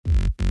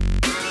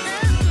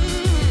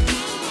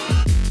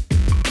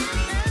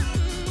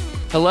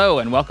Hello,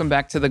 and welcome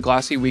back to the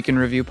Glossy Week in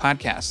Review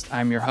podcast.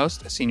 I'm your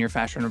host, senior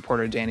fashion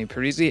reporter Danny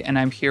Parisi, and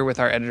I'm here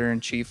with our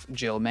editor-in-chief,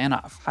 Jill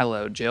Manoff.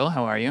 Hello, Jill.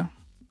 How are you?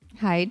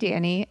 Hi,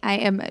 Danny. I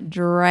am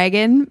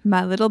dragging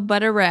my little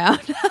butt around.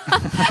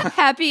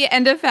 Happy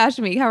end of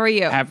Fashion Week. How are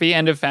you? Happy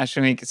end of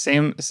Fashion Week.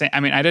 Same. I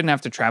mean, I didn't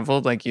have to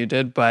travel like you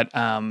did, but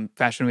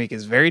Fashion Week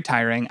is very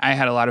tiring. I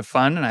had a lot of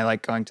fun, and I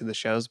like going to the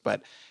shows,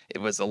 but it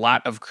was a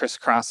lot of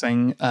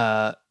crisscrossing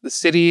the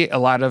city, a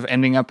lot of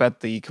ending up at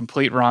the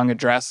complete wrong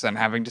address and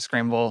having to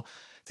scramble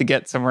to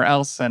get somewhere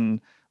else, and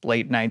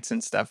late nights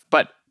and stuff.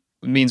 But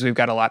it means we've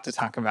got a lot to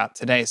talk about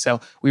today. So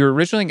we were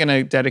originally going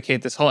to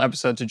dedicate this whole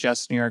episode to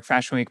just New York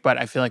Fashion Week, but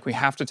I feel like we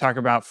have to talk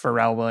about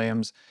Pharrell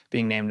Williams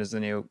being named as the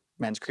new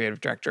men's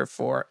creative director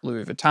for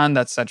Louis Vuitton.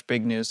 That's such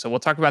big news. So we'll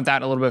talk about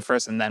that a little bit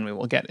first, and then we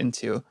will get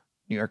into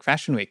New York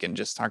Fashion Week and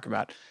just talk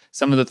about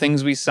some of the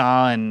things we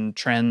saw and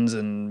trends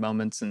and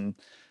moments and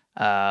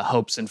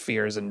hopes and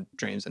fears and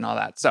dreams and all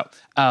that. So,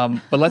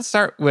 but let's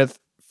start with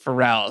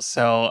Pharrell.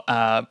 So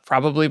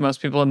probably most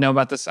people know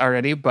about this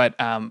already, but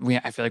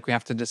I feel like we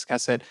have to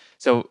discuss it.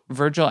 So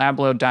Virgil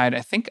Abloh died,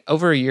 I think,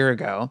 over a year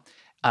ago,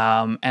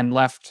 and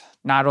left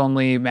not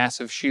only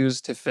massive shoes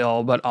to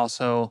fill, but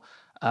also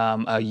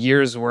a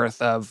year's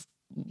worth of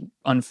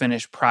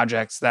unfinished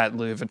projects that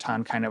Louis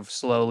Vuitton kind of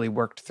slowly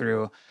worked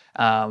through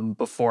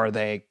before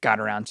they got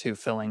around to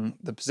filling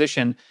the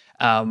position.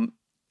 And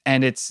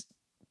it's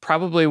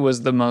probably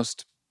was the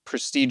most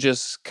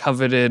prestigious,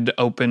 coveted,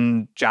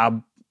 open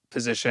job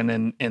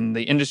position in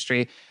the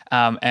industry.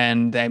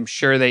 And I'm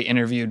sure they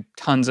interviewed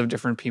tons of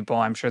different people.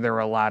 I'm sure there were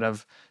a lot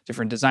of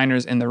different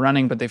designers in the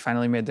running, but they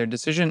finally made their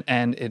decision.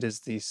 And it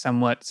is the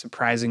somewhat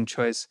surprising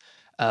choice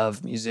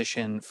of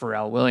musician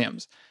Pharrell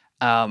Williams.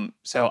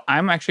 So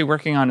I'm actually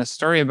working on a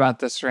story about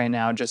this right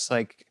now, just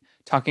like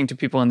talking to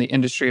people in the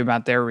industry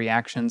about their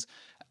reactions.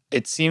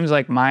 It seems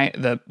like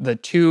the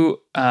two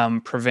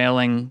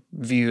prevailing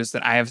views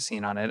that I have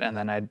seen on it, and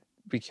then I'd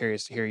be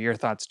curious to hear your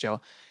thoughts,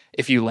 Jill,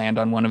 if you land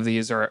on one of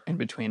these or in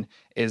between,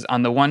 is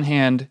on the one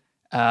hand,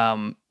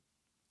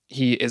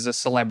 he is a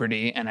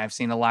celebrity, and I've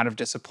seen a lot of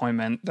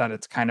disappointment that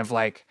it's kind of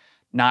like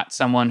not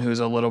someone who's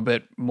a little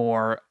bit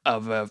more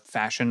of a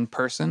fashion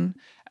person,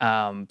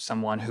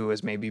 someone who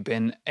has maybe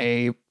been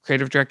a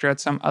creative director at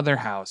some other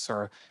house,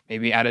 or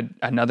maybe at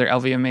another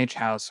LVMH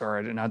house, or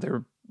at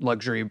another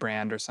luxury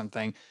brand or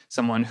something,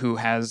 someone who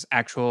has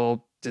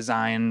actual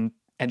design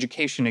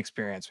education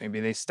experience. Maybe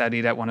they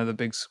studied at one of the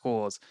big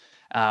schools.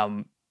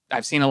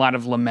 I've seen a lot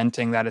of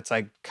lamenting that it's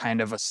like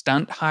kind of a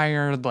stunt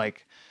hire,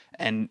 like,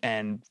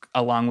 and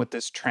along with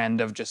this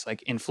trend of just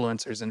like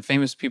influencers and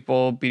famous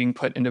people being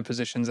put into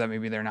positions that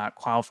maybe they're not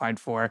qualified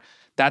for.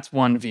 That's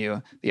one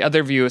view. The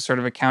other view is sort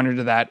of a counter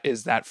to that,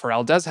 is that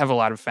Pharrell does have a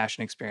lot of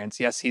fashion experience.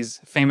 Yes, he's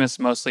famous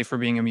mostly for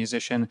being a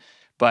musician,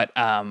 but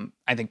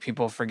I think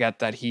people forget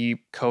that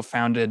he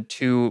co-founded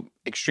two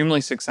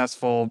extremely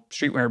successful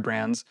streetwear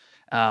brands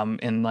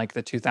in like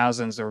the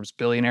 2000s. There was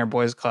Billionaire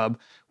Boys Club,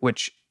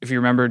 which, if you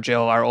remember,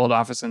 Jill, our old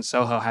office in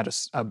Soho had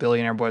a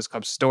Billionaire Boys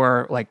Club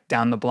store like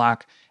down the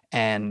block,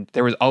 and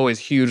there was always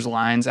huge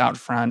lines out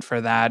front for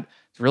that.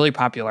 It's really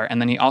popular. And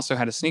then he also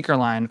had a sneaker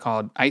line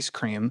called Ice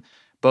Cream,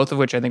 both of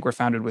which I think were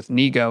founded with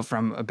Nigo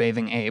from A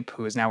Bathing Ape,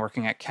 who is now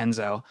working at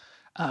Kenzo.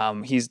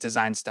 He's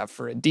designed stuff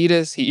for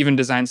Adidas. He even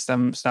designed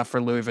some stuff for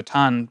Louis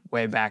Vuitton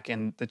way back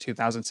in the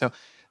 2000s. So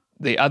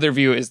the other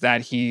view is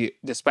that he,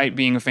 despite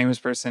being a famous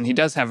person, he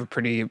does have a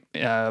pretty,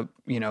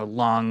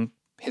 long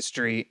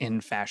history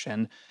in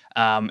fashion,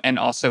 and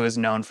also is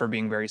known for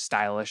being very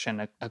stylish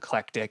and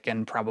eclectic,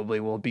 and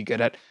probably will be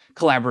good at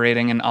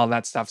collaborating and all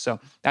that stuff. So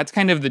that's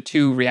kind of the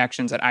two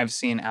reactions that I've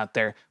seen out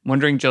there. I'm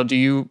wondering, Jill, do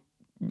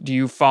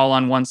you fall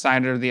on one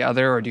side or the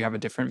other, or do you have a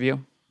different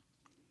view?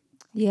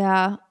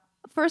 Yeah.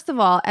 First of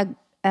all,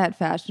 at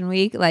Fashion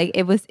Week, like,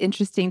 it was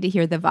interesting to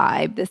hear the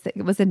vibe.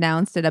 It was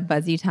announced at a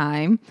buzzy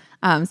time.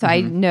 So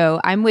I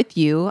know I'm with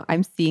you.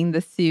 I'm seeing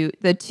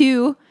the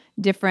two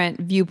different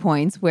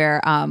viewpoints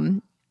where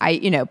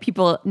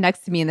people next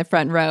to me in the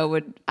front row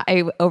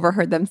I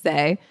overheard them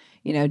say,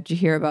 did you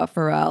hear about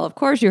Pharrell? Of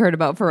course you heard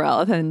about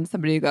Pharrell. And then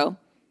somebody would go,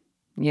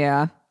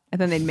 yeah. And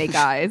then they'd make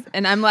eyes.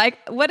 And I'm like,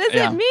 what does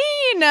it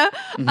mean?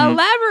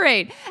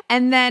 Elaborate.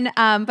 And then,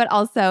 but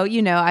also,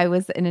 I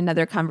was in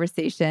another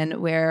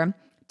conversation where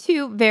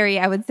two very,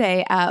 I would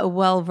say,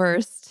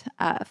 well-versed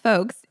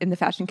folks in the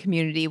fashion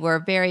community were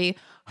very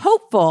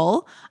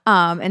hopeful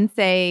and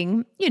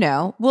saying,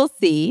 we'll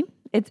see.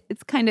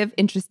 It's kind of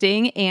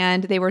interesting.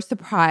 And they were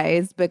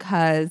surprised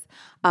because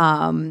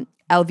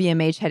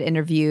LVMH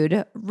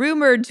had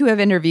rumored to have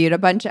interviewed a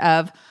bunch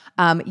of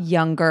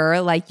younger,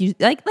 like you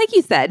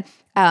said,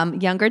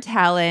 younger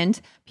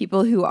talent,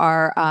 people who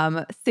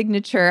are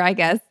signature, I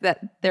guess,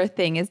 that their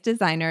thing is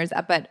designers,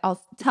 but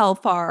I'll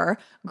Telfar,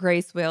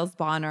 Grace Wales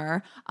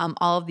Bonner,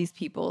 all of these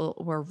people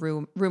were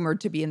rumored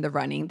to be in the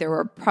running. There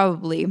were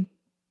probably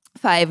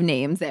 5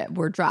 names that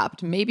were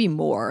dropped, maybe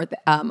more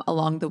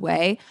along the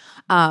way.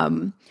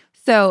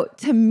 So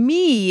to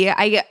me,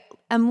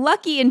 I'm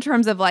lucky in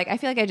terms of, like, I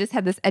feel like I just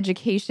had this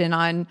education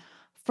on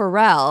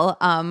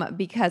Pharrell,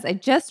 because I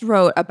just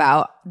wrote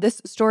about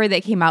this story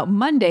that came out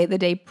Monday, the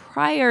day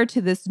prior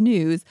to this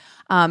news.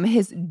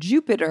 His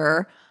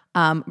Jupiter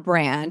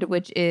brand,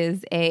 which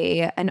is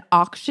an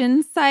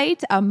auction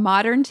site, a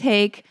modern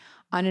take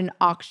on an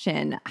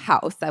auction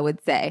house, I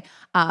would say,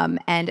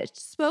 and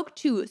spoke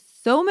to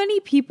so many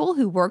people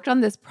who worked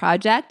on this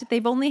project.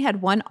 They've only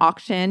had one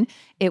auction.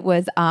 It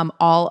was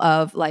all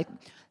of like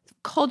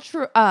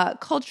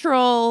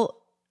cultural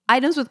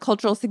items with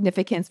cultural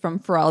significance from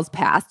Pharrell's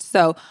past.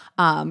 So,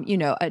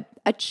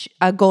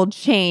 a gold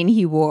chain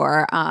he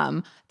wore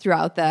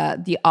throughout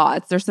the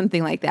aughts or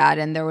something like that.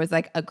 And there was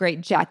like a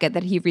great jacket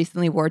that he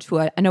recently wore to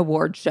an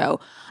award show.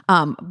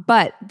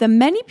 But the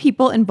many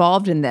people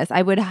involved in this,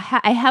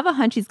 I have a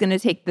hunch he's going to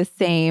take the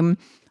same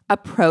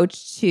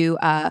approach to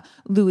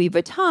Louis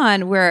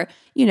Vuitton, where,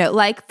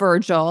 like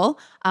Virgil,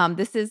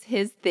 this is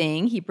his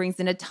thing. He brings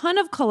in a ton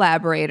of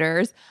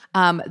collaborators,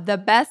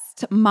 the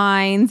best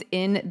minds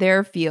in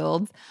their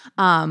fields.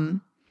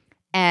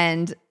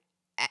 And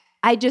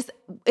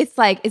it's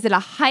like, is it a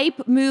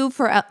hype move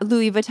for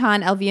Louis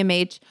Vuitton,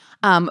 LVMH?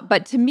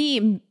 But to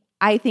me,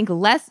 I think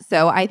less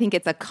so. I think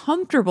it's a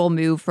comfortable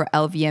move for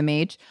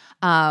LVMH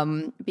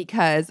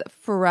because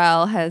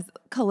Pharrell has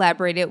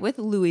collaborated with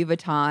Louis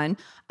Vuitton,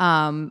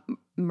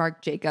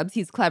 Marc Jacobs.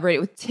 He's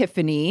collaborated with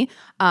Tiffany.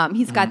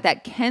 He's got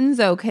that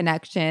Kenzo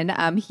connection.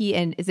 He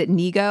and is it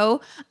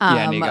Nigo?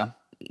 Nigo.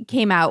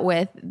 Came out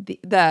with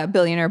the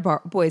Billionaire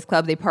Boys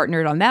Club. They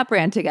partnered on that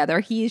brand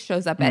together. He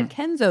shows up at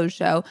Kenzo's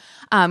show.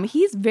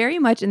 He's very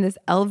much in this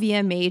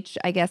LVMH,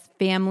 I guess,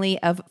 family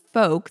of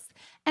folks.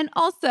 And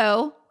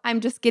also,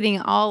 I'm just getting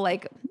all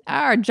like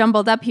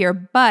jumbled up here,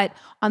 but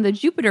on the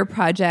Jupiter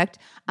project,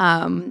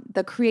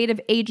 the creative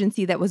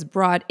agency that was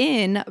brought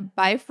in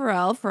by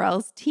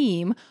Pharrell's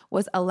team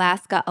was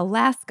Alaska,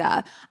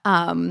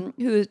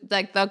 who's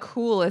like the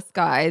coolest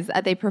guys.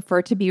 They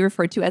prefer to be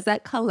referred to as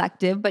that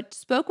collective, but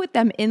spoke with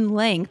them in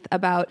length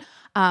about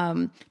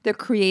the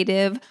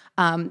creative,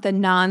 the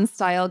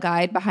non-style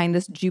guide behind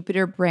this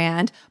Jupiter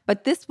brand.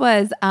 But this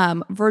was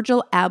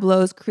Virgil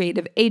Abloh's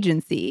creative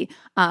agency.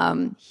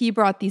 He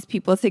brought these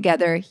people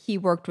together. He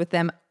worked with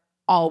them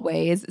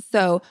always.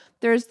 So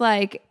there's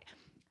like,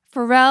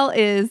 Pharrell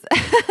is,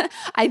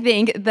 I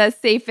think, the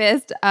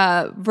safest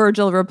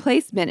Virgil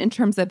replacement in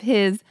terms of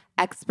his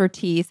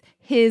expertise,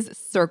 his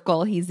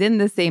circle. He's in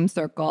the same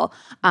circle.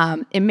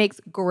 It makes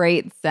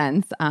great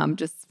sense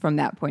just from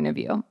that point of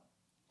view.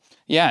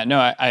 Yeah,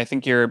 no, I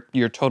think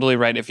you're totally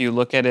right. If you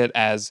look at it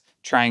as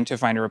trying to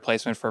find a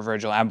replacement for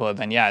Virgil Abloh,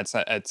 then yeah,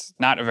 it's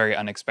not a very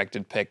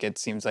unexpected pick. It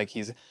seems like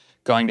he's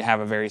going to have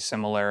a very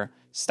similar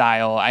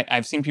style.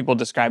 I've seen people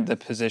describe the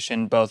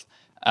position both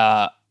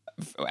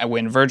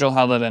when Virgil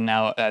held it and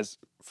now as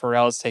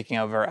Pharrell is taking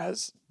over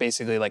as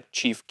basically like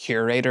chief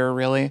curator,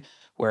 really,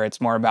 where it's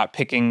more about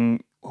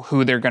picking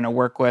who they're going to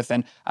work with.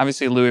 And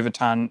obviously Louis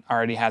Vuitton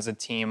already has a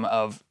team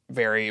of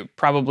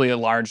probably a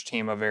large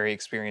team of very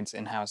experienced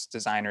in-house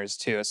designers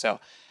too. So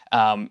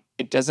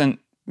it doesn't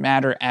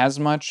matter as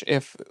much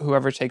if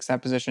whoever takes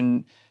that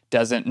position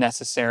doesn't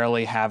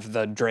necessarily have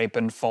the drape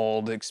and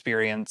fold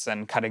experience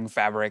and cutting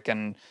fabric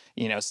and,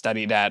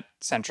 studied at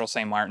Central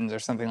St. Martin's or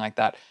something like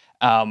that.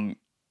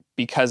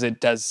 Because it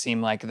does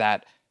seem like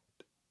that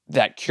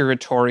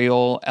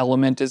curatorial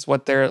element is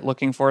what they're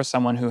looking for.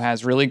 Someone who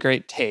has really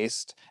great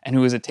taste and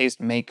who is a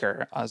taste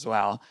maker as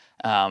well,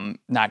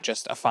 not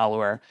just a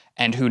follower,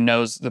 and who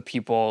knows the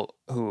people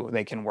who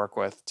they can work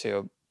with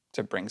to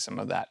bring some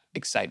of that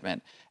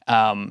excitement.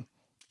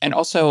 And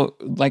also,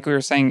 like we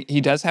were saying, he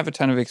does have a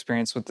ton of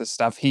experience with this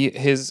stuff.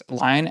 His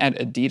line at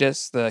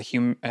Adidas,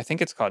 I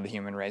think it's called the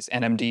Human Race,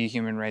 NMD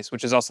Human Race,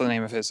 which is also the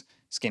name of his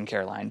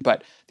skincare line.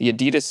 But the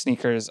Adidas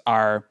sneakers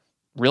are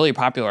really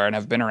popular and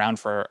have been around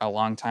for a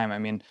long time. I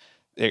mean,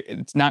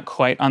 it's not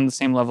quite on the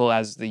same level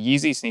as the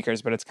Yeezy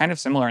sneakers, but it's kind of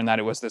similar in that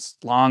it was this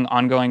long,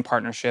 ongoing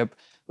partnership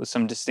with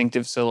some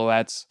distinctive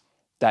silhouettes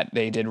that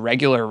they did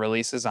regular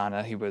releases on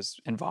that he was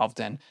involved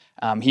in.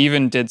 He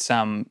even did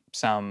some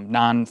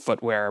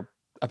non-footwear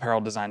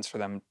apparel designs for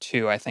them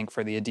too, I think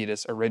for the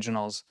Adidas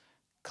Originals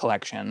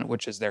collection,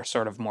 which is their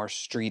sort of more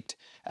street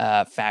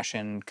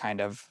fashion kind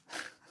of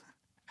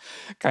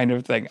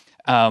thing.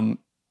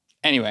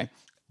 Anyway,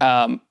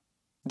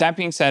 that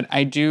being said,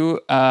 I do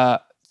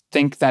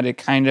think that it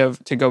kind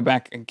of, to go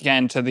back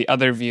again to the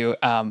other view,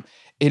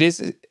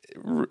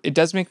 it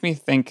does make me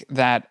think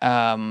that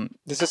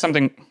this is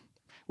something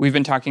we've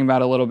been talking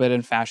about a little bit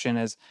in fashion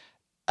is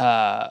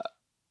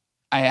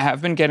I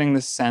have been getting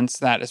the sense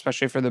that,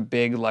 especially for the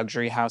big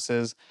luxury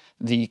houses,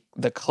 the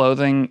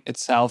clothing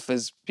itself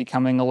is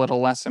becoming a little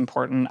less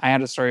important. I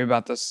had a story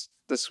about this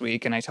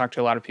week, and I talked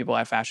to a lot of people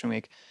at Fashion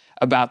Week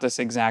about this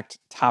exact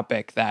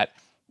topic that,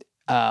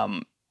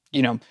 do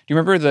you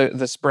remember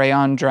the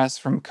spray-on dress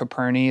from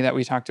Coperni that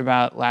we talked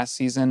about last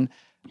season?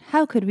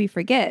 How could we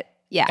forget?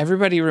 Yeah.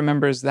 Everybody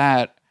remembers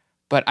that,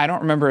 but I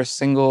don't remember a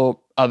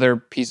single other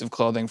piece of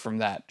clothing from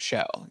that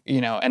show,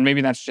 and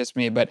maybe that's just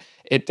me, but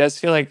it does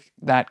feel like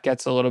that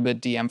gets a little bit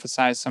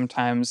de-emphasized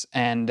sometimes.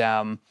 And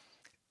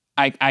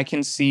I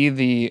can see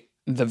the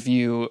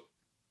view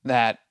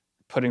that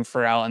putting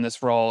Pharrell in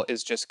this role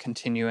is just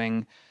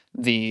continuing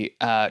the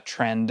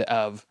trend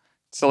of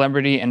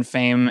celebrity and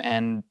fame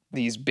and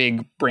these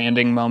big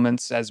branding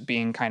moments as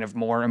being kind of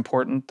more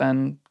important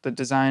than the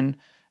design.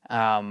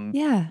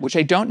 Yeah. Which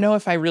I don't know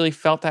if I really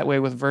felt that way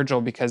with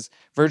Virgil, because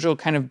Virgil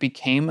kind of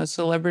became a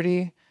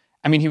celebrity.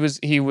 I mean,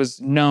 he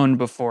was known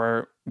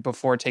before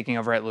taking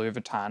over at Louis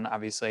Vuitton.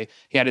 Obviously,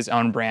 he had his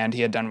own brand.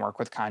 He had done work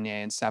with Kanye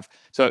and stuff,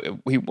 so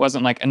he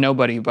wasn't like a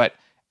nobody. But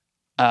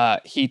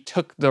he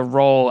took the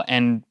role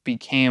and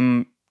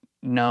became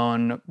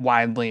known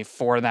widely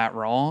for that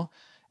role.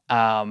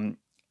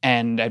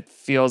 And it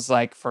feels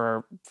like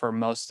for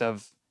most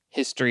of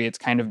history, it's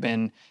kind of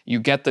been you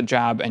get the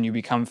job and you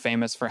become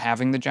famous for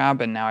having the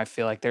job. And now I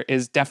feel like there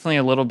is definitely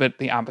a little bit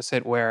the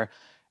opposite, where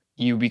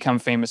you become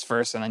famous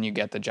first and then you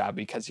get the job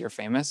because you're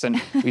famous. And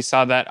we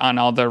saw that on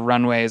all the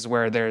runways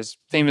where there's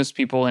famous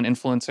people and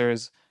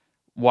influencers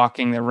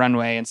walking the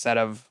runway instead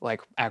of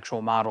like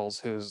actual models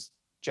whose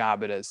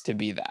job it is to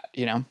be that,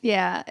 you know?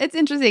 Yeah, it's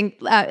interesting.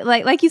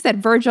 Like you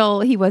said,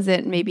 Virgil, he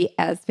wasn't maybe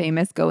as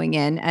famous going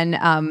in,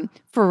 and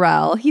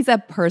Pharrell, he's a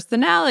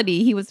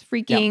personality. He was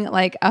freaking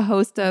like a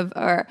host of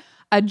or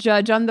a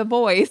judge on The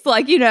Voice,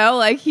 like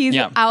like he's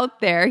out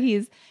there.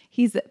 He's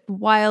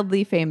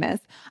wildly famous.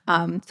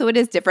 So it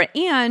is different.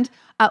 And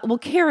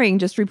Kering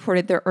just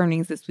reported their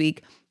earnings this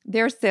week.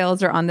 Their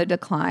sales are on the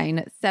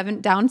decline,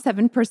 down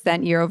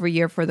 7% year over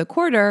year for the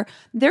quarter.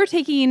 They're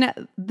taking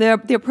the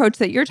approach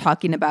that you're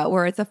talking about,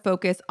 where it's a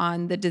focus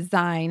on the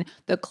design,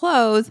 the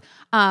clothes,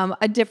 an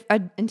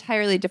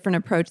entirely different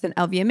approach than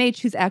LVMH,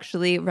 whose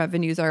actually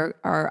revenues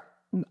are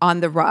on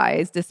the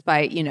rise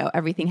despite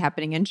everything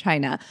happening in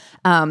China.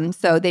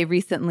 So they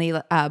recently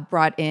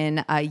brought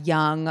in a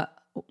young,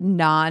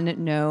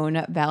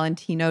 non-known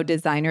Valentino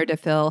designer to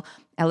fill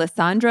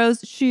Alessandro's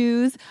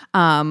shoes,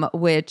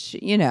 which,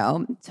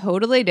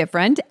 totally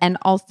different. And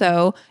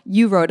also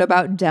you wrote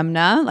about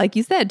Demna, like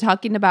you said,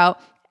 talking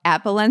about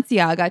at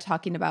Balenciaga,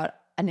 talking about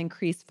an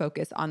increased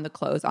focus on the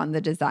clothes, on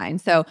the design.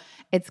 So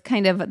it's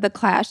kind of the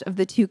clash of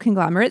the two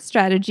conglomerate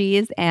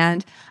strategies,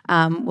 and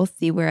we'll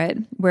see where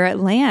it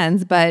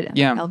lands. But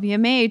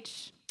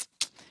LVMH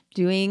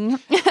doing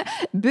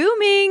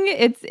booming.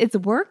 It's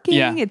working.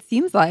 Yeah. It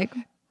seems like.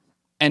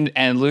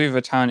 And Louis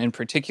Vuitton in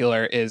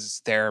particular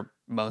is their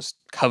most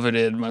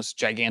coveted, most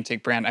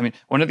gigantic brand. I mean,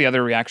 one of the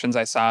other reactions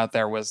I saw out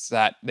there was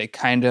that they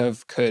kind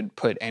of could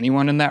put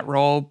anyone in that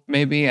role,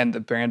 maybe, and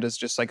the brand is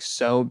just like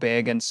so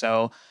big and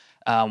so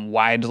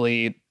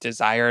widely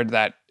desired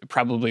that it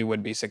probably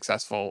would be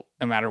successful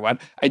no matter what.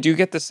 I do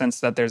get the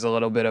sense that there's a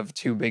little bit of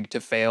too big to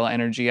fail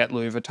energy at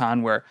Louis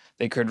Vuitton, where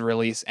they could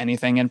release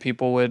anything and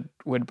people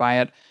would buy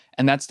it.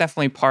 And that's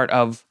definitely part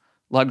of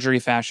luxury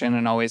fashion,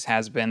 and always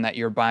has been, that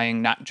you're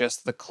buying not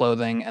just the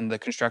clothing and the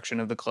construction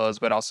of the clothes,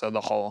 but also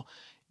the whole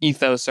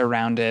ethos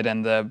around it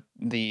and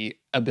the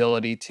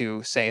ability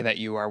to say that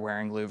you are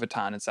wearing Louis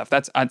Vuitton and stuff.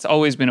 That's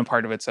always been a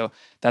part of it. So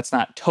that's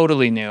not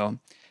totally new.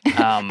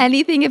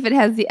 Anything if it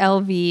has the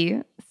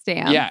LV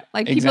stamp. Yeah,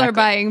 like people are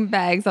buying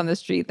bags on the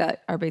street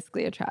that are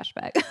basically a trash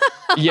bag.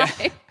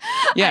 Exactly.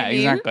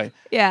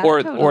 Yeah,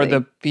 or totally.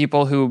 the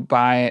people who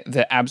buy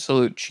the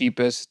absolute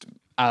cheapest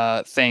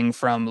thing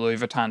from Louis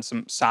Vuitton,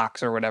 some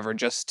socks or whatever,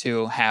 just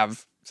to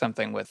have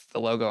something with the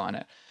logo on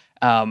it.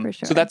 For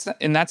sure. So that's,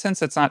 in that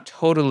sense, it's not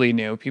totally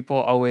new. People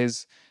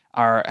always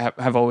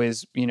have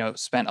always,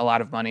 spent a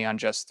lot of money on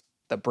just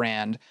the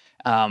brand.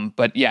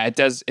 But yeah, it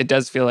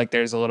does feel like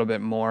there's a little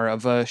bit more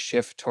of a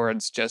shift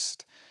towards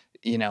just,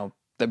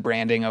 the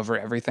branding over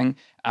everything.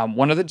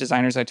 One of the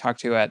designers I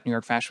talked to at New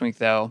York Fashion Week,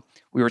 though,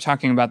 we were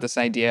talking about this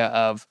idea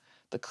of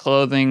the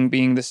clothing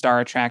being the star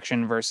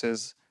attraction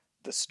versus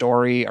the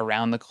story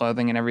around the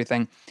clothing and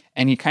everything.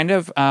 And he kind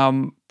of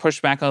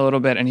pushed back a little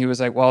bit, and he was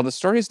like, well, the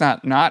story's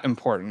not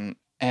important.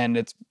 And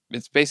it's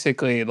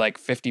basically like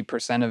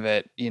 50% of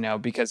it,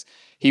 because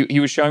he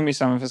was showing me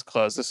some of his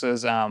clothes. This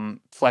is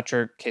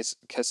Fletcher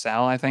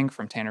Cassell, I think,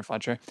 from Tanner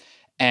Fletcher.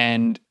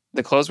 And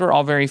the clothes were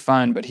all very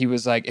fun, but he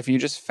was like, if you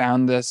just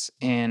found this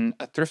in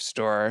a thrift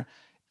store,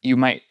 you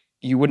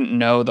wouldn't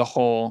know the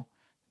whole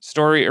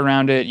story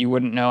around it. You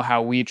wouldn't know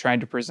how we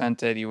tried to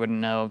present it. You wouldn't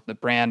know the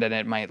brand, and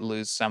it might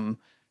lose some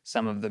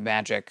of the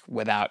magic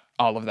without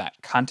all of that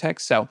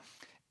context. So,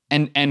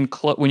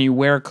 when you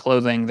wear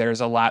clothing,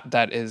 there's a lot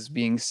that is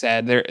being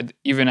said there,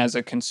 even as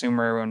a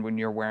consumer, and when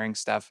you're wearing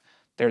stuff,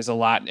 there's a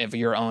lot of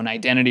your own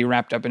identity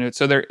wrapped up in it.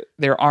 So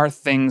there are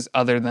things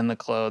other than the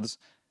clothes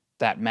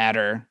that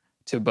matter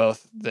to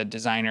both the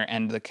designer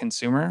and the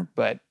consumer.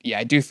 But yeah,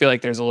 I do feel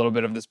like there's a little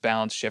bit of this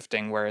balance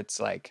shifting where it's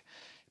like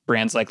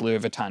brands like Louis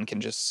Vuitton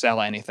can just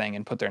sell anything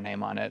and put their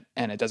name on it,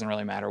 and it doesn't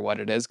really matter what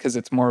it is, because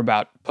it's more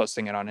about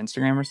posting it on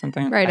Instagram or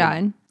something. Right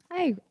on.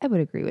 I would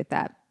agree with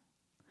that.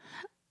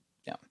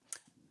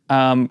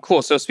 Yeah.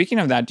 Cool. So speaking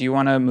of that, do you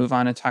want to move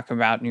on and talk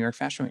about New York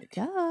Fashion Week?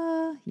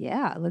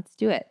 Yeah, let's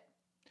do it.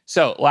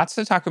 So lots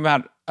to talk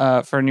about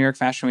for New York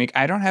Fashion Week.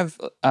 I don't have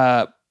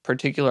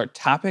particular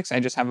topics. I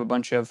just have a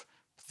bunch of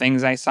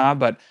things I saw,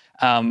 but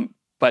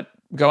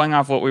going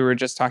off what we were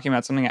just talking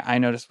about, something I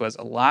noticed was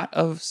a lot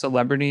of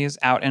celebrities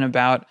out and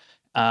about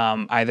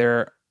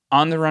either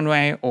on the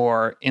runway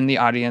or in the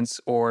audience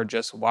or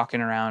just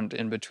walking around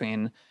in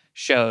between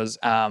shows.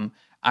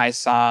 I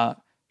saw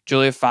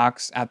Julia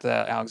Fox at the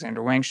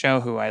Alexander Wang show,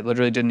 who I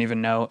literally didn't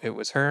even know it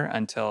was her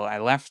until I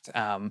left.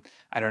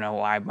 I don't know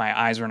why my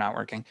eyes were not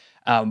working.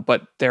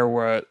 But there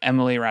were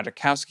Emily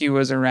Ratajkowski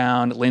was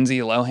around. Lindsay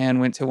Lohan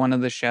went to one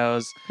of the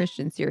shows.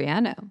 Christian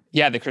Siriano.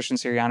 Yeah, the Christian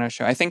Siriano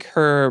show. I think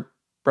her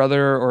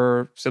brother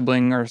or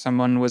sibling or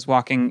someone was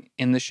walking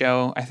in the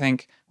show, I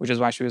think, which is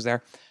why she was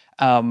there.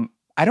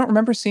 I don't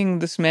remember seeing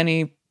this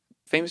many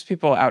famous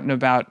people out and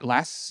about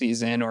last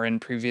season or in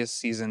previous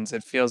seasons.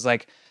 It feels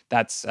like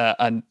that's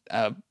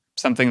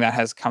something that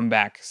has come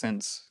back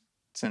since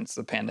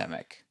the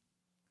pandemic.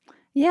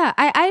 Yeah,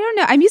 I don't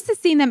know. I'm used to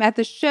seeing them at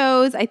the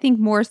shows. I think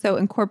more so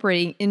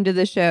incorporating into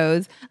the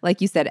shows. Like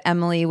you said,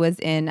 Emily was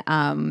in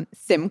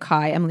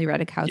Simkai, Emily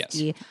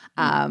Ratajkowski.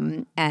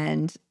 Yes.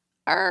 And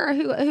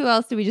who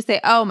else did we just say?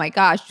 Oh my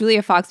gosh,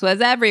 Julia Fox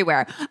was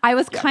everywhere. I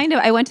was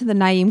I went to the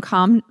Naeem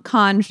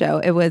Khan show.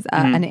 It was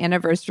an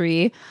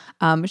anniversary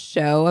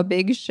show, a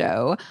big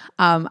show.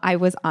 I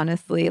was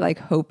honestly like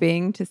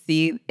hoping to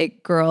see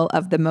it girl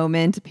of the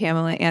moment,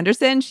 Pamela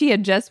Anderson. She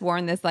had just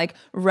worn this like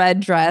red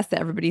dress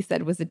that everybody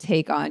said was a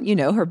take on,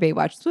 her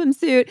Baywatch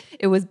swimsuit.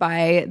 It was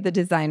by the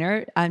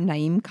designer,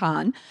 Naeem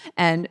Khan.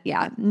 And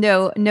yeah,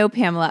 no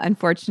Pamela,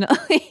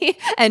 unfortunately,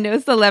 and no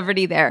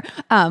celebrity there.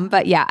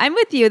 But yeah, I'm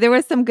with you. There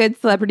was some good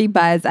celebrity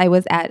buzz. I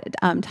was at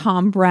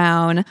Tom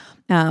Brown.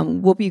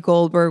 Whoopi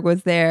Goldberg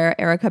was there,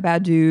 Erykah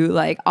Badu,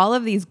 like all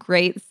of these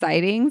great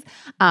sightings.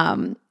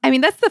 I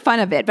mean, that's the fun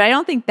of it, but I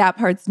don't think that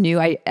part's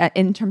new.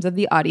 In terms of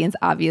the audience,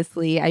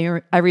 obviously,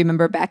 I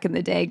remember back in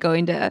the day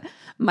going to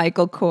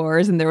Michael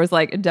Kors and there was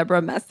like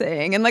Deborah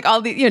Messing and like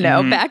all the,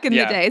 back in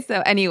the day.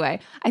 So anyway,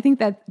 I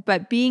think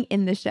but being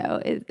in the show,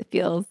 it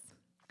feels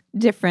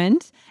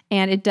different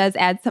and it does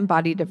add some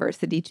body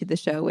diversity to the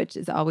show, which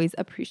is always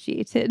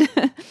appreciated.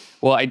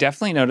 Well, I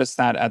definitely noticed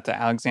that at the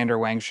Alexander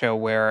Wang show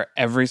where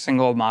every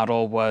single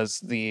model was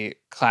the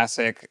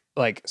classic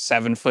like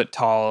 7 foot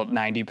tall,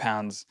 90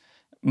 pounds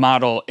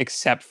model,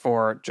 except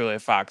for Julia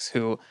Fox,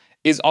 who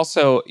is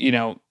also,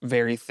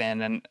 very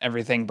thin and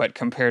everything, but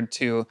compared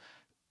to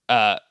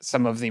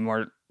some of the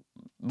more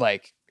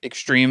like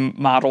extreme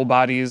model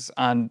bodies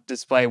on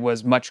display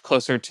was much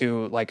closer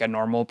to like a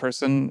normal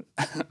person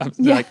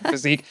like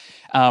physique.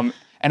 And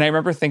I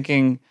remember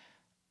thinking,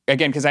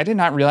 again, because I did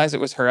not realize it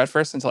was her at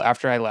first until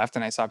after I left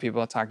and I saw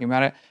people talking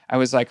about it. I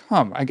was like,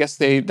 I guess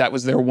that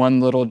was their one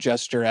little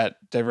gesture at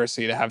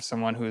diversity to have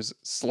someone who's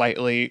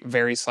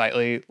very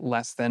slightly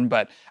less thin.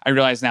 But I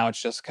realize now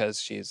it's just because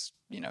she's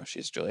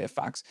Julia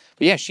Fox.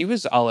 But yeah, she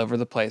was all over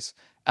the place.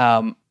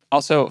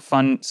 Also,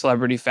 fun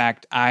celebrity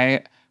fact,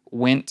 I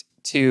went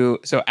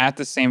so at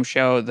the same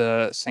show,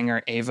 the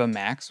singer Ava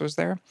Max was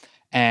there.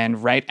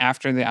 And right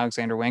after the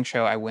Alexander Wang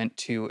show, I went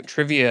to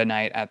trivia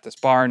night at this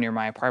bar near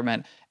my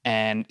apartment.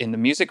 And in the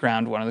music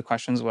round, one of the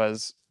questions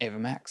was Ava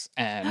Max.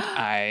 And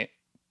I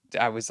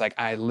was like,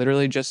 I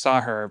literally just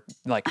saw her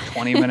like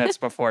 20 minutes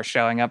before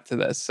showing up to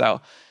this. So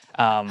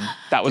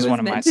that was one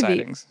of my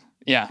sightings.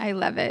 Yeah. I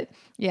love it.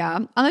 Yeah.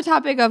 On the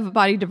topic of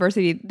body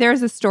diversity,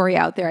 there's a story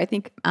out there. I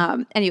think,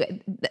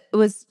 anyway, it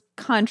was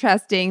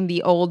contrasting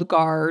the old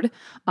guard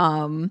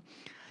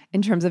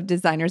in terms of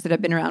designers that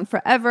have been around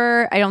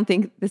forever. I don't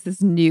think this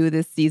is new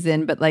this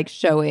season, but like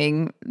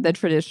showing the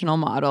traditional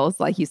models,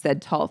 like you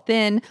said, tall,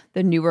 thin,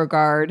 the newer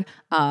guard,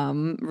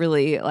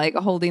 really like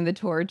holding the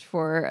torch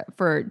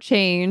for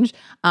change,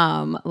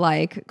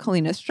 like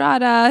Colleen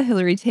Estrada,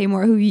 Hillary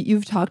Taymor, who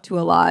you've talked to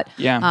a lot.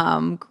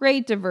 Yeah.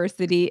 Great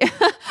diversity.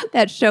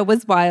 That show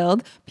was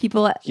wild.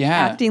 People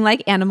acting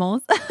like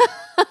animals.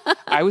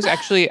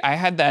 I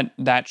had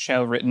that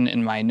show written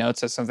in my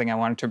notes as something I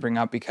wanted to bring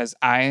up because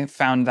I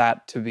found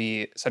that to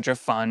be such a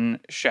fun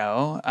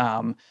show.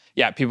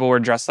 People were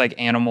dressed like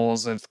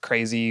animals with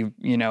crazy,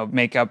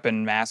 makeup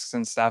and masks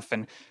and stuff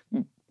and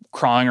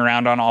crawling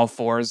around on all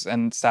fours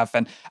and stuff.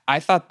 And I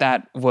thought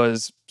that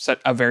was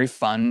a very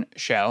fun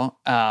show.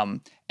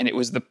 And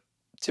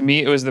to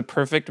me, it was the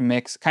perfect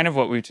mix, kind of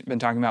what we've been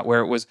talking about,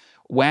 where it was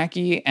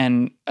wacky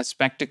and a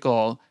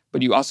spectacle,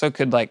 but you also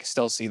could like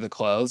still see the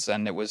clothes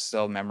and it was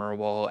still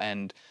memorable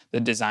and the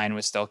design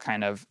was still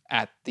kind of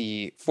at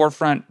the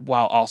forefront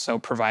while also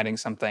providing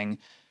something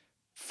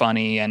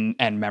funny and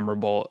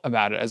memorable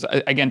about it.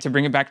 Again, to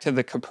bring it back to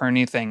the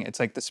Coperni thing, it's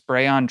like the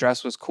spray-on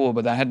dress was cool,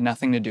 but that had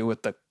nothing to do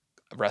with the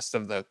rest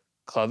of the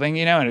clothing,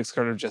 and it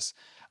sort of just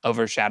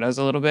overshadows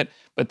a little bit.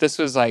 But this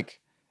was like,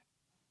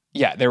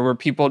 there were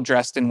people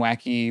dressed in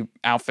wacky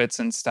outfits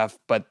and stuff,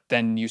 but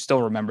then you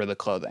still remember the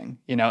clothing.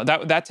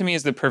 That to me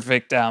is the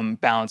perfect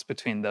balance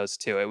between those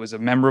two. It was a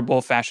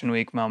memorable Fashion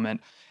Week moment,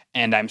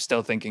 and I'm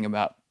still thinking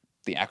about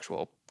the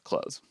actual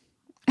clothes.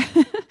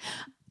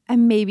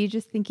 I'm maybe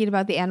just thinking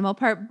about the animal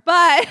part,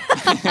 but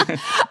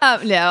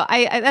no,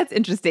 I that's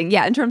interesting.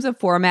 Yeah, in terms of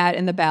format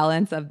and the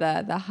balance of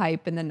the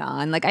hype and the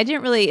non, like I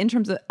didn't really, in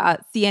terms of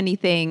see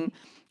anything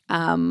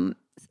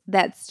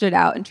that stood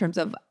out in terms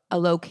of a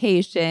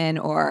location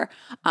or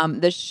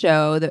the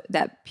show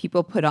that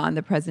people put on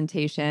the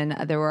presentation.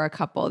 There were a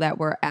couple that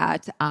were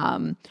at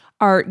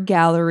art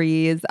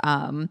galleries,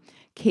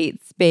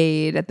 Kate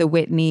Spade at the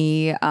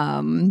Whitney,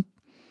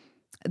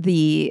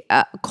 the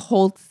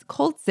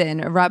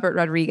Colson, Robert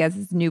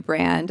Rodriguez's new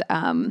brand,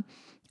 had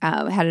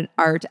an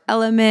art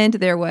element.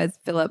 There was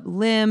Philip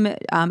Lim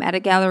at a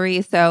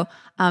gallery. So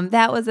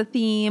that was a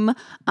theme.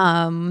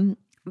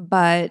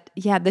 But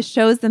yeah, the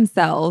shows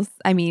themselves,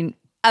 I mean,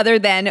 other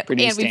than,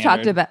 pretty and standard. we've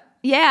talked about,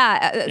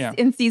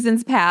 in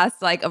seasons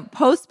past, like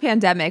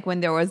post-pandemic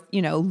when there was,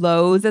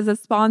 Lowe's as a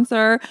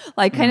sponsor,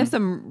 like kind of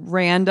some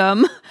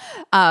random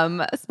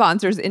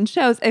sponsors in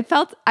shows. I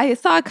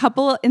saw a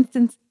couple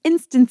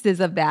instances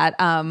of that.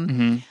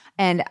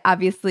 And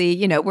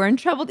obviously, we're in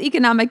troubled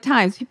economic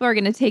times. People are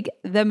going to take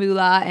the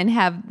moolah and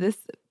have this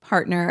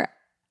partner,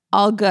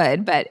 all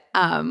good. But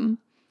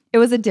it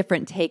was a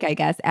different take, I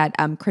guess, at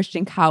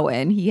Christian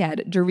Cowan. He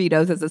had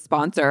Doritos as a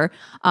sponsor.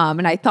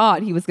 And I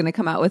thought he was going to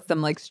come out with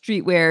some like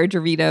streetwear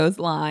Doritos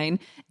line.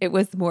 It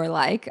was more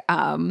like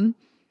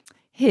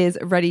his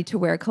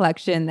ready-to-wear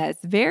collection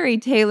that's very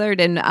tailored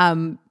and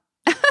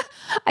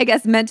I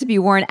guess meant to be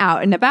worn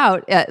out and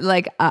about,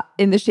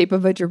 in the shape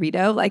of a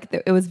Dorito. Like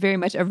it was very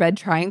much a red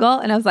triangle.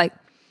 And I was like,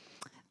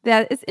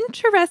 that is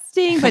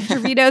interesting. But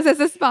Doritos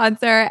as a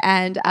sponsor.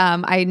 And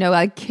I know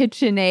like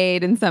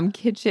KitchenAid and some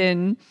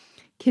kitchenware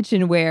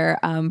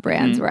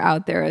brands were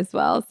out there as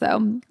well.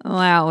 So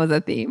that was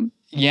a theme.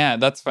 Yeah,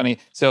 that's funny.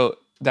 So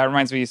that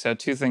reminds me. So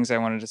two things I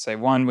wanted to say.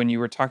 One, when you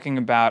were talking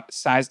about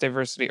size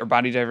diversity or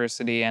body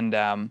diversity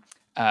and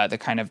the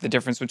kind of the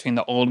difference between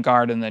the old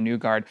guard and the new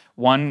guard.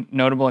 One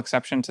notable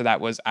exception to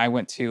that was I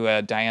went to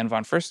a Diane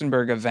von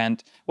Furstenberg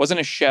event. It wasn't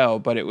a show,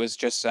 but it was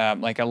just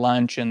like a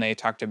lunch, and they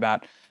talked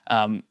about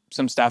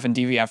some stuff, and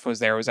DVF was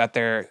there. It was at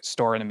their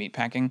store in the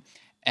meatpacking,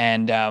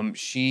 and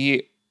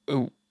she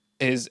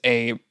is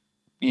a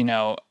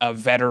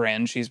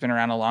veteran. She's been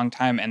around a long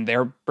time, and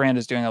their brand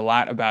is doing a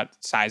lot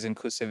about size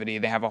inclusivity.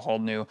 They have a whole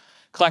new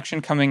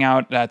collection coming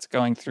out that's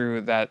going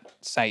through that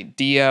site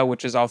Dia,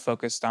 which is all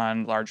focused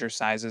on larger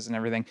sizes and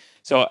everything.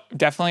 So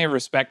definitely a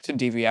respect to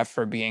DVF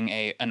for being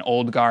an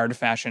old guard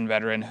fashion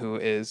veteran who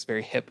is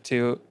very hip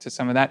to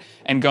some of that.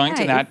 And going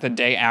to that the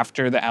day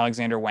after the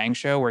Alexander Wang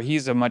show, where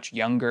he's a much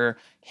younger,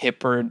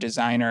 hipper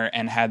designer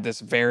and had this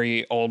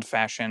very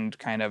old-fashioned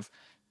kind of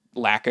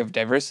lack of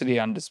diversity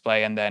on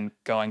display, and then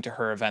going to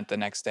her event the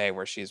next day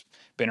where she's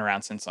been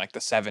around since like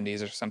the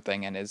 70s or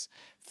something and is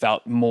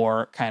felt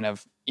more kind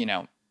of,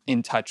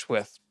 in touch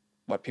with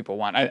what people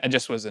want. I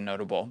just was a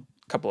notable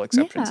couple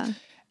exceptions.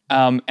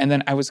 Yeah. And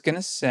then I was going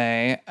to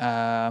say,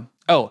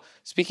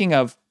 speaking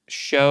of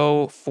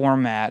show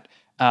format,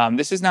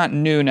 this is not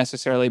new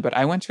necessarily, but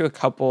I went to a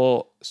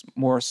couple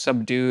more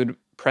subdued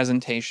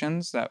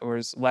presentations that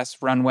was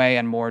less runway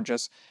and more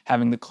just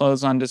having the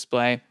clothes on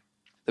display.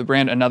 The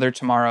brand Another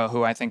Tomorrow,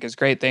 who I think is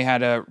great, they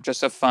had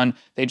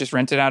they just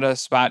rented out a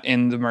spot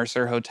in the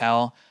Mercer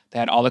Hotel. They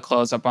had all the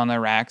clothes up on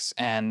their racks,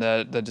 and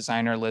the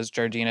designer Liz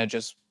Jardina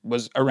just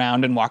was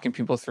around and walking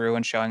people through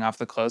and showing off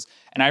the clothes.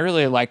 And I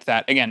really liked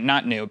that. Again,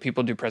 not new.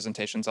 People do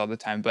presentations all the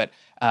time, but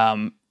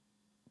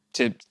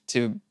to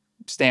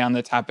stay on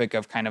the topic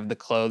of kind of the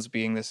clothes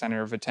being the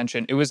center of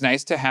attention, it was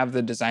nice to have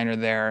the designer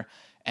there,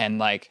 and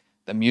like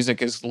the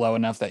music is low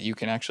enough that you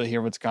can actually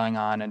hear what's going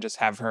on, and just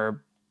have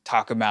her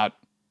talk about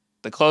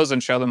the clothes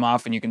and show them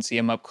off, and you can see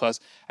them up close.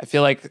 I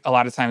feel like a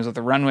lot of times with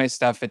the runway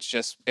stuff,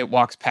 it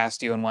walks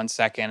past you in 1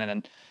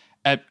 second.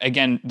 And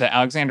again, the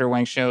Alexander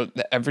Wang show,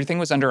 everything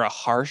was under a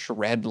harsh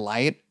red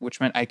light,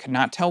 which meant I could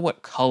not tell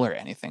what color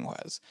anything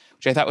was,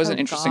 which I thought was an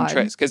interesting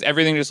choice because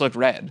everything just looked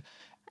red.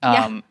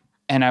 And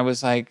I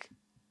was like,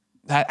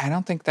 I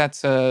don't think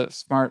that's a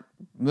smart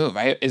move.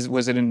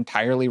 Was it an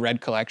entirely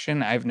red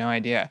collection? I have no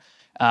idea.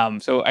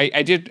 So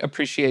I did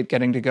appreciate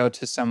getting to go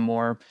to some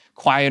more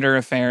quieter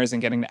affairs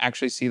and getting to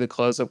actually see the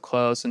clothes up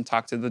close and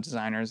talk to the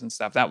designers and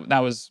stuff.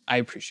 I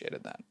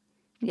appreciated that.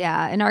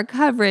 Yeah, and our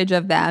coverage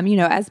of them,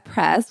 as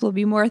press, will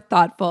be more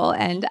thoughtful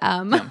and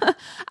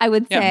I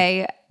would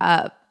say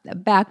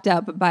backed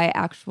up by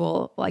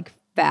actual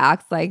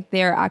facts. Like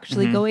they're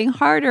actually going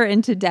harder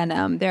into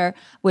denim.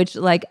 Which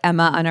like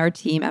Emma on our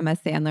team, Emma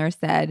Sandler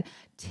said,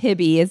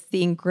 Tibby is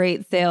seeing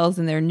great sales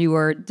in their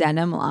newer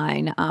denim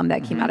line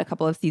that came out a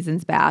couple of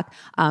seasons back.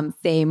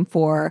 Same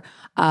for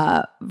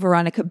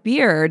Veronica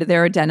Beard.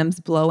 Their denim's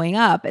blowing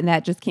up, and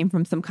that just came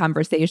from some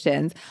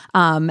conversations.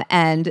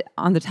 And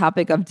on the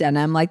topic of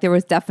denim, there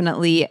was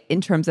definitely,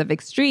 in terms of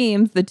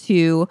extremes, the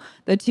two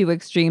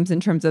extremes in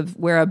terms of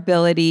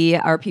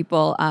wearability. Are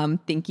people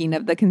thinking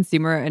of the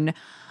consumer and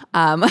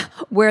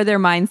where their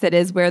mindset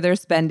is, where they're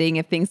spending,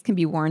 if things can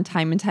be worn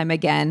time and time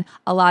again?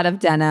 A lot of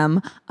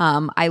denim.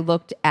 I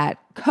looked at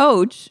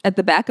Coach at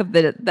the back of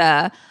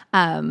the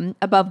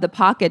above the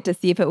pocket to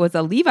see if it was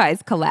a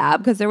Levi's collab,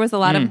 because there was a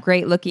lot of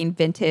great looking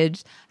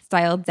vintage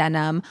style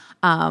denim.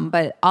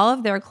 But all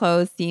of their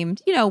clothes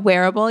seemed,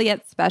 wearable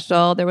yet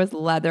special. There was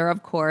leather,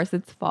 of course.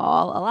 It's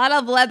fall. A lot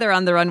of leather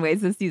on the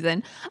runways this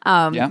season.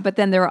 But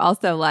then there were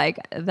also like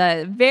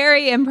the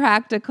very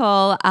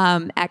impractical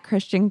at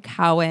Christian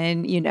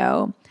Cowan,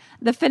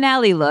 the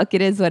finale look.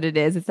 It is what it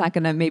is. It's not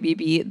going to maybe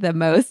be the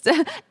most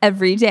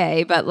every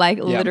day, but like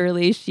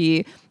literally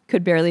she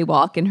could barely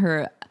walk in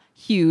her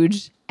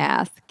huge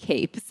ass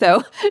cape.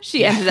 So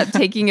she ended up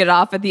taking it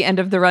off at the end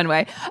of the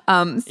runway.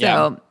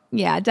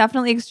 Yeah,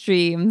 definitely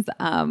extremes.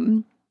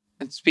 And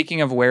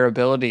speaking of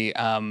wearability,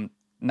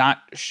 not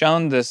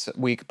shown this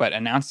week, but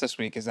announced this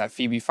week is that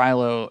Phoebe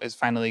Philo is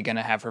finally going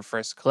to have her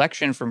first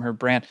collection from her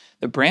brand.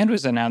 The brand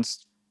was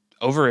announced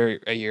over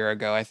a year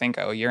ago, I think,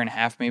 a year and a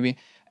half maybe.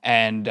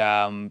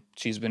 And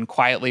she's been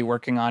quietly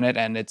working on it.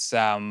 And it's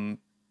going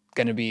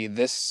to be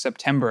this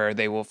September.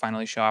 They will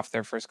finally show off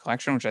their first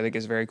collection, which I think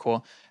is very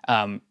cool.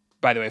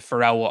 By the way,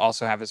 Pharrell will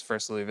also have his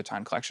first Louis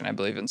Vuitton collection, I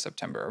believe, in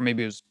September, or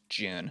maybe it was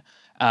June.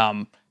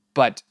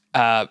 But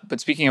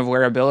speaking of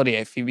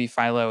wearability, Phoebe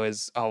Philo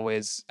is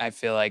always, I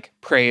feel like,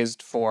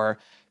 praised for,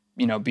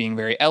 being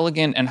very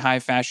elegant and high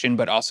fashion,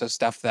 but also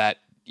stuff that,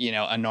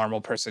 a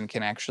normal person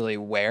can actually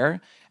wear.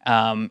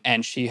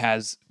 And she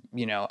has,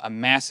 a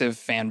massive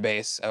fan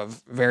base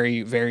of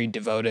very, very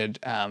devoted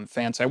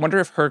fans. So I wonder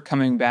if her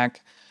coming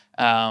back,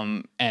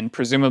 and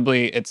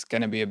presumably it's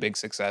going to be a big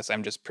success.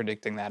 I'm just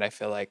predicting that. I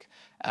feel like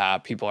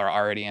people are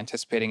already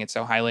anticipating it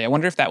so highly. I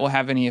wonder if that will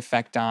have any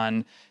effect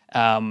on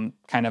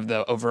kind of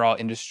the overall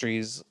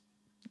industry's,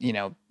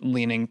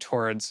 leaning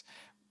towards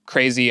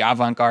crazy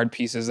avant-garde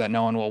pieces that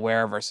no one will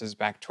wear versus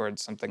back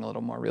towards something a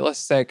little more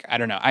realistic. I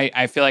don't know.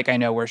 I feel like I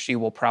know where she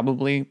will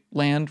probably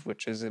land,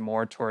 which is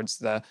more towards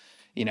the,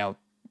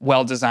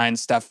 well-designed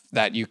stuff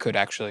that you could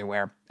actually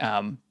wear.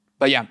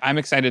 But yeah, I'm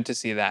excited to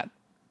see that.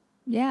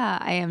 Yeah,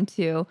 I am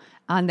too.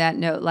 On that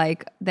note,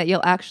 like that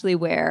you'll actually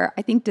wear.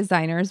 I think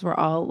designers were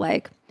all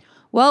like,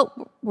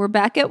 well, we're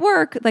back at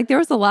work. Like there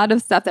was a lot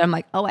of stuff that I'm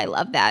like, oh, I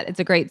love that. It's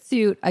a great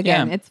suit.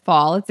 Again, It's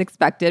fall. It's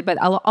expected. But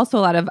also a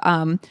lot of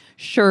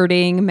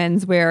shirting,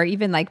 menswear,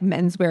 even like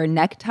menswear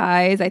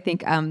neckties. I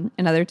think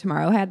Another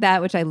Tomorrow had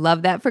that, which I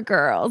love that for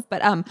girls.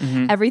 But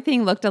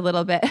everything looked a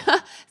little bit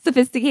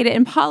sophisticated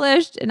and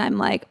polished. And I'm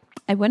like,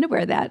 I want to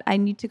wear that. I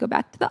need to go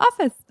back to the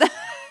office.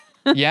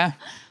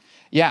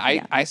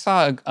 Yeah, I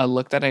saw a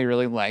look that I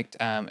really liked,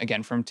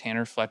 again, from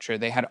Tanner Fletcher.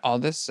 They had all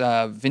this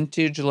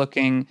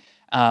vintage-looking,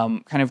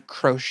 kind of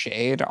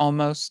crocheted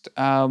almost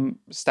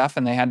stuff,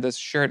 and they had this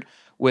shirt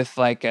with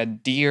like a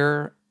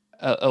deer,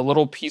 a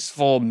little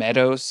peaceful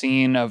meadow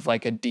scene of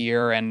like a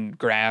deer and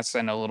grass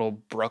and a little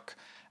brook,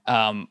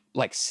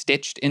 like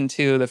stitched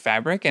into the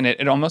fabric, and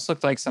it almost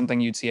looked like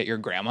something you'd see at your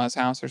grandma's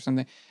house or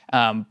something.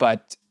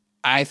 But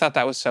I thought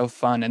that was so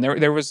fun, and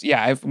there was,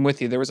 I'm with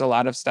you. There was a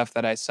lot of stuff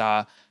that I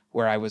saw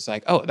where I was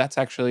like, oh, that's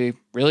actually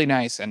really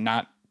nice and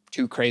not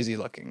too crazy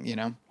looking,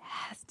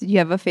 Yes. Did you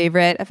have a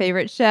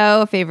favorite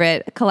show, a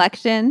favorite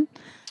collection?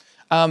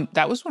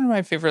 That was one of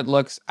my favorite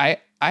looks. I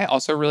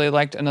also really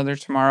liked Another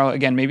Tomorrow.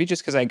 Again, maybe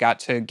just because I got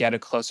to get a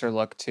closer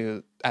look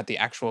at the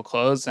actual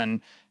clothes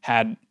and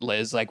had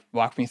Liz like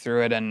walk me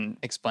through it and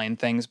explain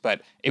things.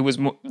 But it was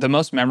the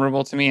most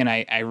memorable to me, and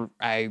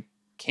I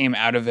came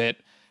out of it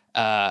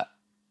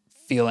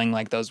feeling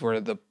like those were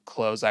the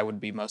clothes I would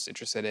be most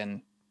interested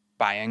in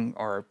buying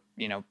or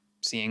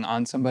seeing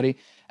on somebody.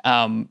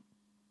 And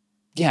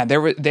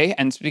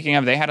speaking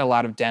of, they had a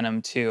lot of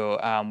denim too,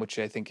 which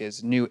I think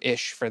is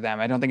new-ish for them.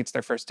 I don't think it's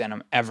their first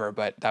denim ever,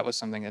 but that was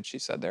something that she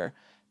said they're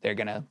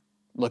gonna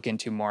look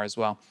into more as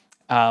well.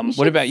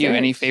 What about you?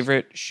 Any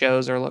favorite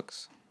shows or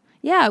looks?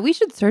 Yeah, we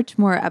should search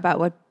more about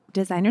what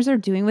designers are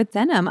doing with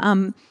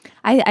denim.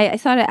 I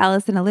saw it at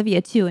Alice and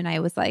Olivia too, and I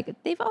was like,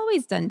 they've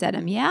always done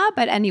denim,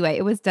 but anyway,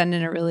 it was done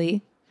in a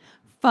really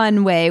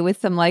fun way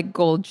with some like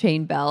gold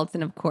chain belts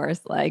and of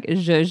course like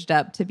zhuzhed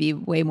up to be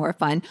way more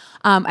fun.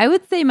 I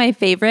would say my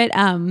favorite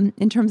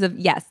in terms of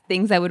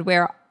things I would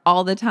wear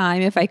all the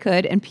time if I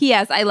could. And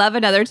P.S. I love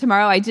Another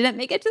Tomorrow. I didn't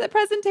make it to the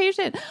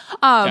presentation.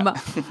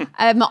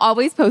 I'm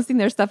always posting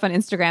their stuff on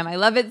Instagram. I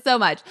love it so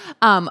much.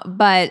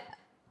 But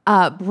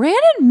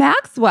Brandon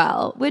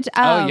Maxwell, which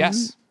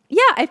yes. Yeah,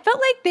 I felt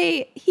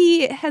like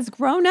he has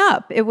grown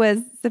up. It was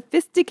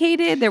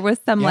sophisticated. There was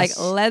some like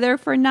leather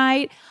for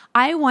night.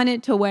 I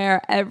wanted to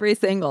wear every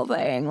single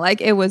thing.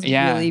 Like it was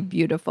really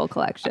beautiful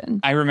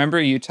collection. I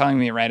remember you telling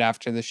me right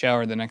after the show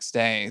or the next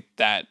day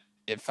that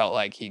it felt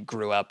like he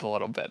grew up a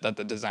little bit, that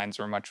the designs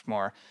were much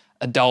more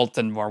adult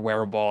and more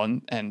wearable.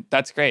 And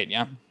that's great.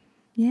 Yeah.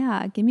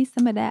 Yeah. Give me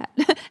some of that.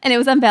 And it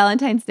was on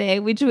Valentine's Day,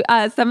 which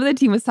some of the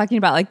team was talking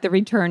about like the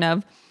return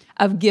of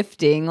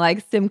gifting.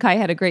 Like Simkai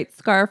had a great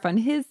scarf on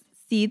his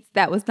seats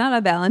that was not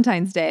on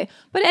Valentine's Day.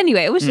 But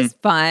anyway, it was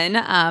just fun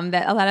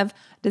that a lot of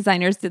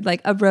designers did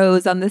like a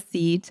rose on the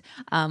seat.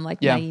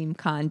 Naeem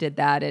Khan did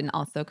that, and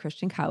also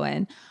Christian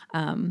Cowan.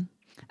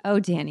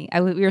 Danny,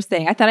 we were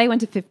saying, I thought I went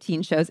to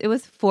 15 shows. It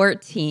was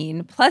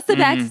 14, plus the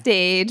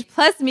backstage,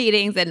 plus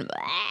meetings, and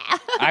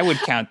I would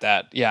count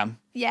that, yeah.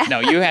 Yeah. No,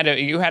 you had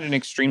an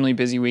extremely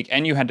busy week,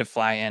 and you had to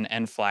fly in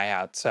and fly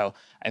out. So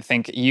I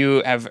think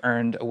you have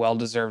earned a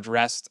well-deserved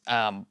rest.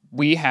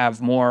 We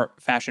have more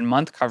Fashion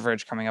Month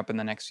coverage coming up in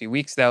the next few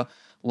weeks, though.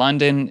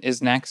 London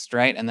is next,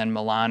 right? And then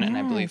Milan and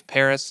I believe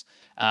Paris.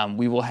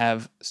 We will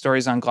have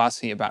stories on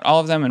Glossy about all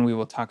of them, and we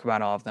will talk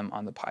about all of them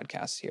on the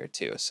podcast here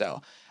too.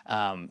 So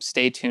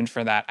stay tuned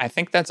for that. I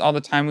think that's all the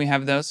time we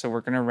have, though. So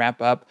we're going to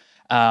wrap up.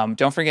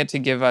 Don't forget to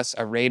give us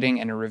a rating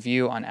and a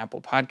review on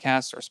Apple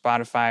Podcasts or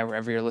Spotify,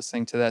 wherever you're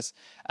listening to this,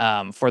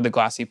 for the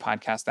Glossy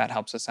podcast. That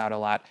helps us out a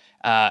lot.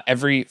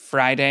 Every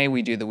Friday,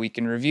 we do the Week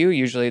in Review.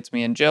 Usually it's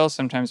me and Jill,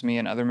 sometimes me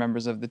and other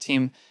members of the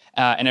team.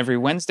 And every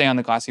Wednesday on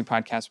the Glossy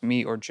podcast,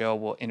 me or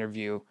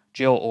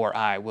Jill or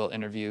I will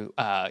interview,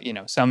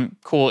 some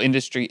cool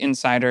industry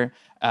insider.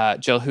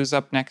 Jill, who's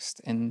up next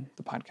in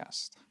the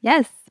podcast?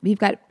 Yes, we've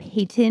got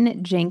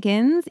Peyton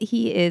Jenkins.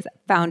 He is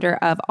founder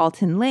of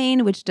Alton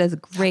Lane, which does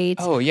great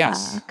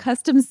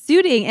custom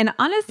suiting. And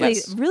honestly,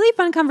 really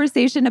fun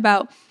conversation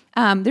about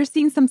they're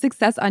seeing some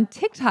success on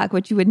TikTok,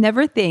 which you would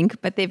never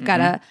think, but they've got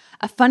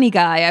a funny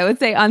guy, I would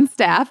say, on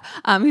staff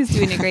who's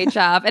doing a great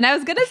job. And I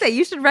was going to say,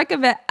 you should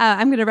recommend,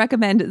 I'm going to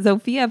recommend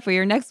Zofia for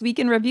your next week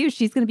in review.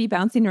 She's going to be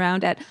bouncing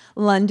around at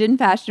London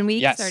Fashion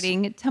Week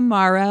starting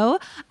tomorrow.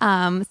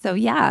 I'm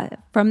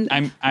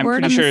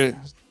pretty sure.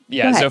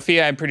 Yeah,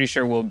 Zofia, I'm pretty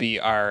sure will be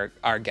our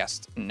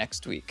guest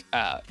next week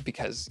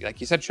because, like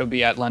you said, she'll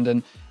be at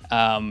London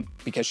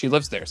because she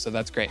lives there. So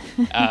that's great.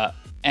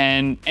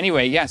 And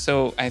anyway,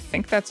 so I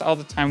think that's all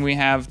the time we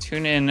have.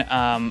 Tune in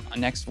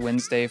next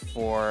Wednesday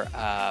for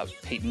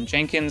Peyton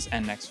Jenkins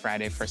and next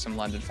Friday for some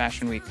London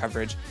Fashion Week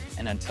coverage.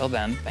 And until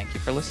then, thank you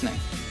for listening.